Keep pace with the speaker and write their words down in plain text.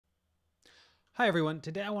Hi everyone,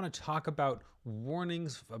 today I want to talk about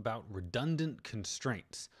warnings about redundant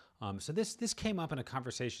constraints. So this came up in a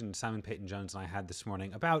conversation Simon Peyton-Jones and I had this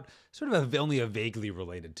morning about sort of only a vaguely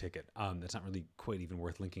related ticket that's not really quite even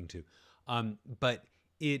worth linking to. But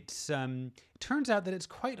it turns out that it's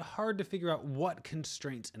quite hard to figure out what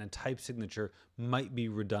constraints in a type signature might be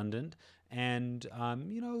redundant. And,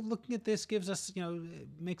 looking at this gives us,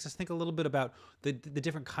 makes us think a little bit about the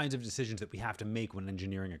different kinds of decisions that we have to make when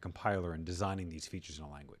engineering a compiler and designing these features in a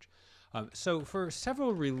language. So for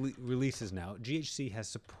several releases now, GHC has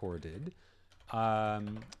supported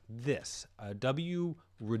W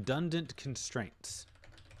redundant constraints,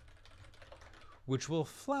 which will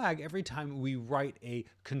flag every time we write a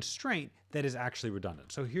constraint that is actually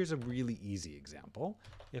redundant. So here's a really easy example.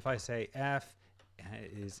 If I say f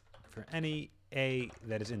is for any a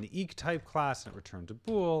that is in the eq type class and it returns a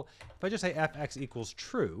bool, if I just say fx equals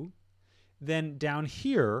true, then down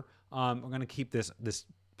here, we're going to keep this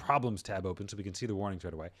problems tab open so we can see the warnings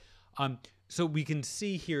right away. So we can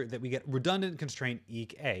see here that we get redundant constraint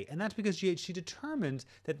eq a, and that's because GHC determines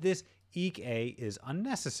that this eq a is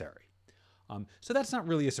unnecessary. So that's not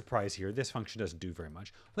really a surprise here. This function doesn't do very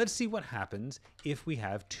much. Let's see what happens if we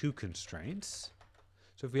have two constraints.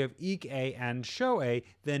 So if we have eq a and show a,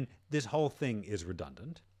 then this whole thing is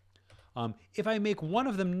redundant. If I make one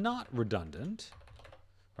of them not redundant,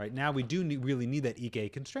 right, now we do really need that eq a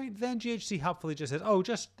constraint, then GHC helpfully just says, oh,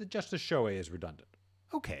 just the show a is redundant.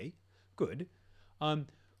 Okay, good.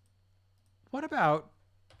 What about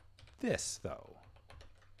this, though?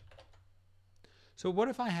 So what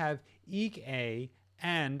if I have eq a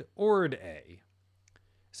and ord a?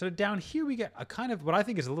 So down here we get a kind of what I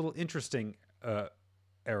think is a little interesting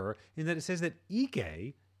error in that it says that eq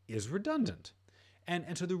a is redundant.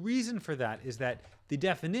 And so the reason for that is that the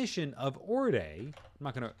definition of ord a, I'm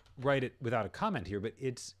not going to write it without a comment here, but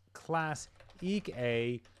it's class eq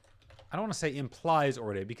a, I don't want to say implies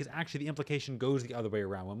ord a because actually the implication goes the other way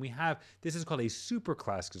around. When we have, this is called a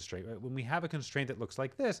superclass constraint, right? When we have a constraint that looks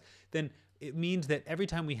like this, then it means that every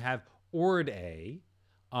time we have ord a,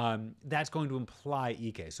 that's going to imply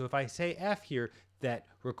eq a. So if I say f here that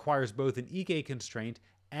requires both an eq a constraint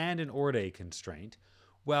and an ord a constraint,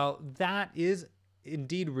 well, that is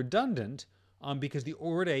indeed redundant because the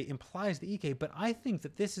ord a implies the eq a, but I think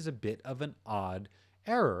that this is a bit of an odd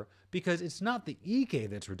error because it's not the eq a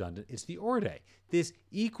that's redundant, it's the ord a. This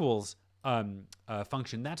equals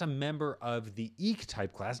function, that's a member of the eq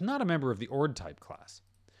type class, not a member of the ord type class.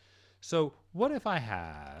 So what if I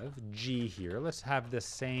have g here? Let's have the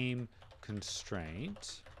same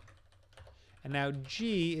constraint. And now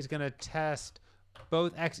g is going to test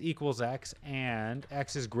both x equals x and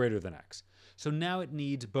x is greater than x. So now it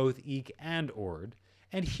needs both eq and ord.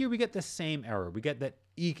 And here we get the same error. We get that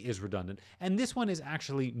eq is redundant. And this one is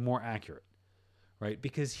actually more accurate, right?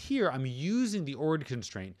 Because here I'm using the ord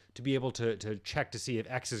constraint to be able to check to see if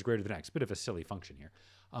x is greater than x. Bit of a silly function here.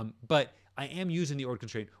 But I am using the ord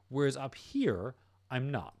constraint, whereas up here, I'm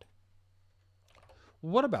not.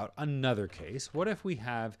 What about another case? What if we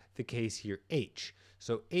have the case here, h?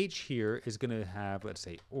 So h here is going to have, let's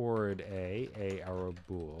say, ord a arrow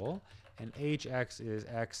bool, and hx is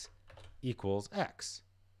x equals x.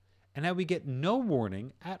 And now we get no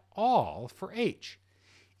warning at all for h.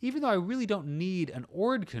 Even though I really don't need an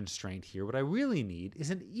ord constraint here, what I really need is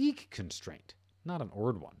an eq constraint, not an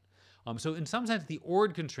ord one. So in some sense, the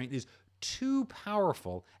ord constraint is too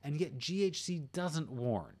powerful, and yet GHC doesn't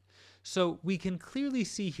warn. So we can clearly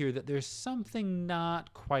see here that there's something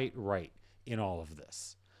not quite right in all of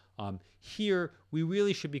this. Here, we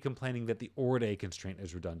really should be complaining that the ord a constraint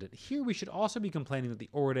is redundant. Here, we should also be complaining that the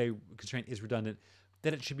ord a constraint is redundant,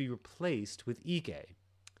 that it should be replaced with eq a.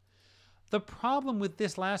 The problem with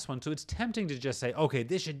this last one, so it's tempting to just say, okay,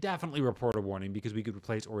 this should definitely report a warning because we could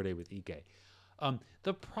replace ord a with eq a.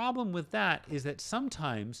 The problem with that is that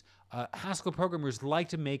sometimes Haskell programmers like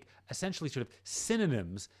to make essentially sort of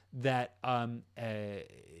synonyms that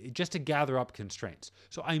just to gather up constraints.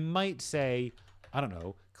 So I might say, I don't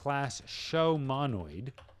know, class show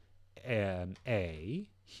monoid a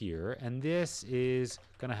here, and this is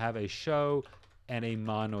going to have a show and a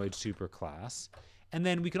monoid superclass. And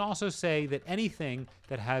then we can also say that anything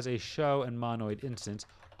that has a show and monoid instance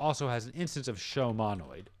also has an instance of show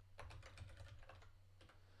monoid.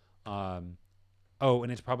 Oh,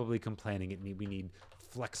 and it's probably complaining we need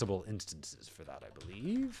flexible instances for that, I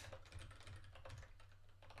believe.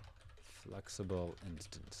 Flexible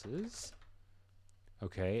instances.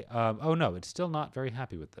 Okay. Oh no, it's still not very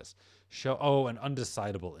happy with this. And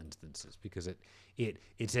undecidable instances because it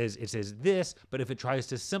says this, but if it tries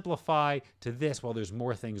to simplify to this, well, there's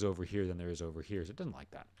more things over here than there is over here, so it doesn't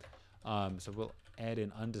like that. So we'll add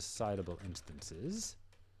in undecidable instances.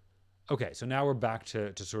 Okay, so now we're back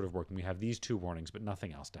to sort of working. We have these two warnings, but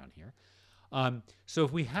nothing else down here. So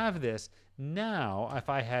if we have this, now if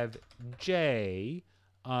I have J,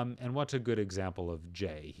 and what's a good example of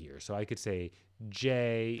J here? So I could say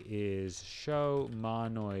J is show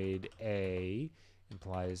monoid A,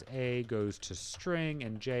 implies A goes to string,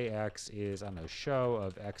 and JX is, I don't know, show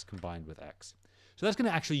of X combined with X. So that's going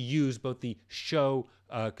to actually use both the show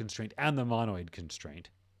constraint and the monoid constraint.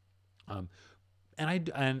 And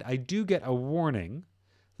I do get a warning.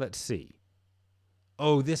 Let's see.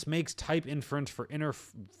 Oh, this makes type inference for inner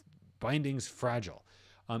bindings fragile.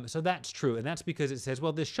 So that's true, and that's because it says,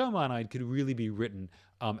 well, this show monoid could really be written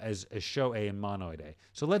as show A and monoid A.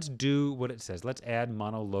 So let's do what it says. Let's add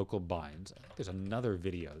monolocal binds. I think there's another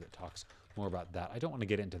video that talks more about that. I don't want to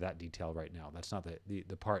get into that detail right now. That's not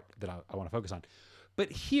the part that I want to focus on. But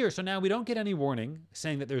here, so now we don't get any warning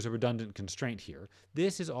saying that there's a redundant constraint here.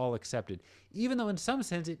 This is all accepted, even though in some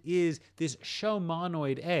sense it is, this show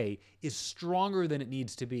monoid A is stronger than it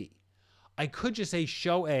needs to be. I could just say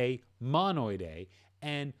show A, monoid A,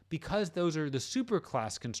 and because those are the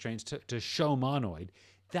superclass constraints to show monoid,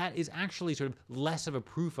 that is actually sort of less of a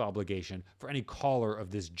proof obligation for any caller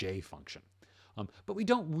of this J function. But we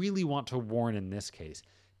don't really want to warn in this case.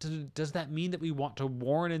 Does that mean that we want to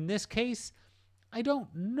warn in this case? I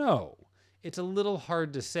don't know. It's a little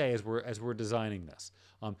hard to say as we're designing this.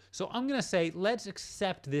 So I'm going to say let's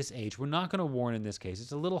accept this H. We're not going to warn in this case.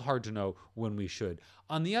 It's a little hard to know when we should.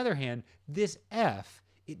 On the other hand, this F,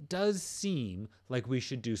 it does seem like we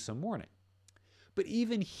should do some warning. But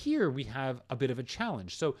even here we have a bit of a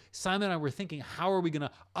challenge. So Simon and I were thinking, how are we going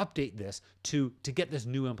to update this to get this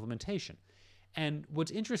new implementation? And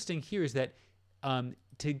what's interesting here is that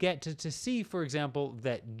to see, for example,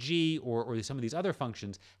 that G or some of these other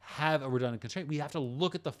functions have a redundant constraint, we have to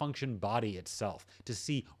look at the function body itself to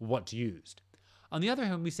see what's used. On the other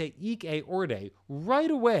hand, when we say eq a ord a,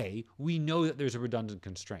 right away we know that there's a redundant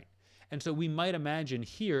constraint. And so we might imagine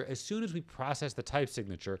here, as soon as we process the type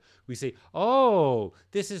signature, we say, oh,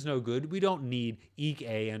 this is no good. We don't need eq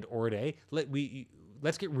a and ord a.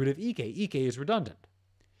 Let's get rid of eq a. Eq a is redundant.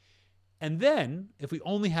 And then, if we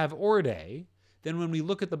only have ord a, then when we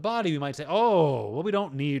look at the body, we might say, oh, well, we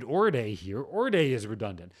don't need ord a here. Ord a is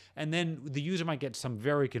redundant. And then the user might get some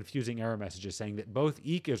very confusing error messages saying that both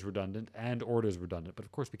eq is redundant and ord is redundant. But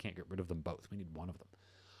of course, we can't get rid of them both. We need one of them.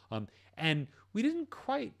 And we didn't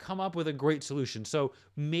quite come up with a great solution. So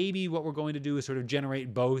maybe what we're going to do is sort of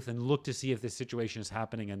generate both and look to see if this situation is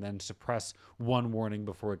happening and then suppress one warning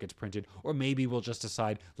before it gets printed. Or maybe we'll just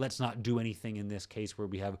decide, let's not do anything in this case where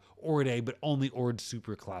we have ord a, but only ord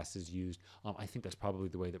superclass is used. I think that's probably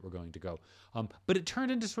the way that we're going to go. But it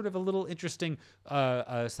turned into sort of a little interesting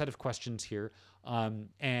set of questions here.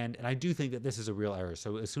 And I do think that this is a real error.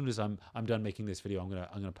 So as soon as I'm done making this video, I'm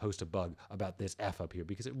gonna post a bug about this F up here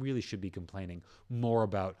because it really should be complaining more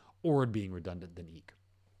about ord being redundant than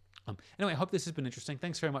eq. Anyway, I hope this has been interesting.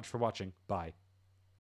 Thanks very much for watching. Bye.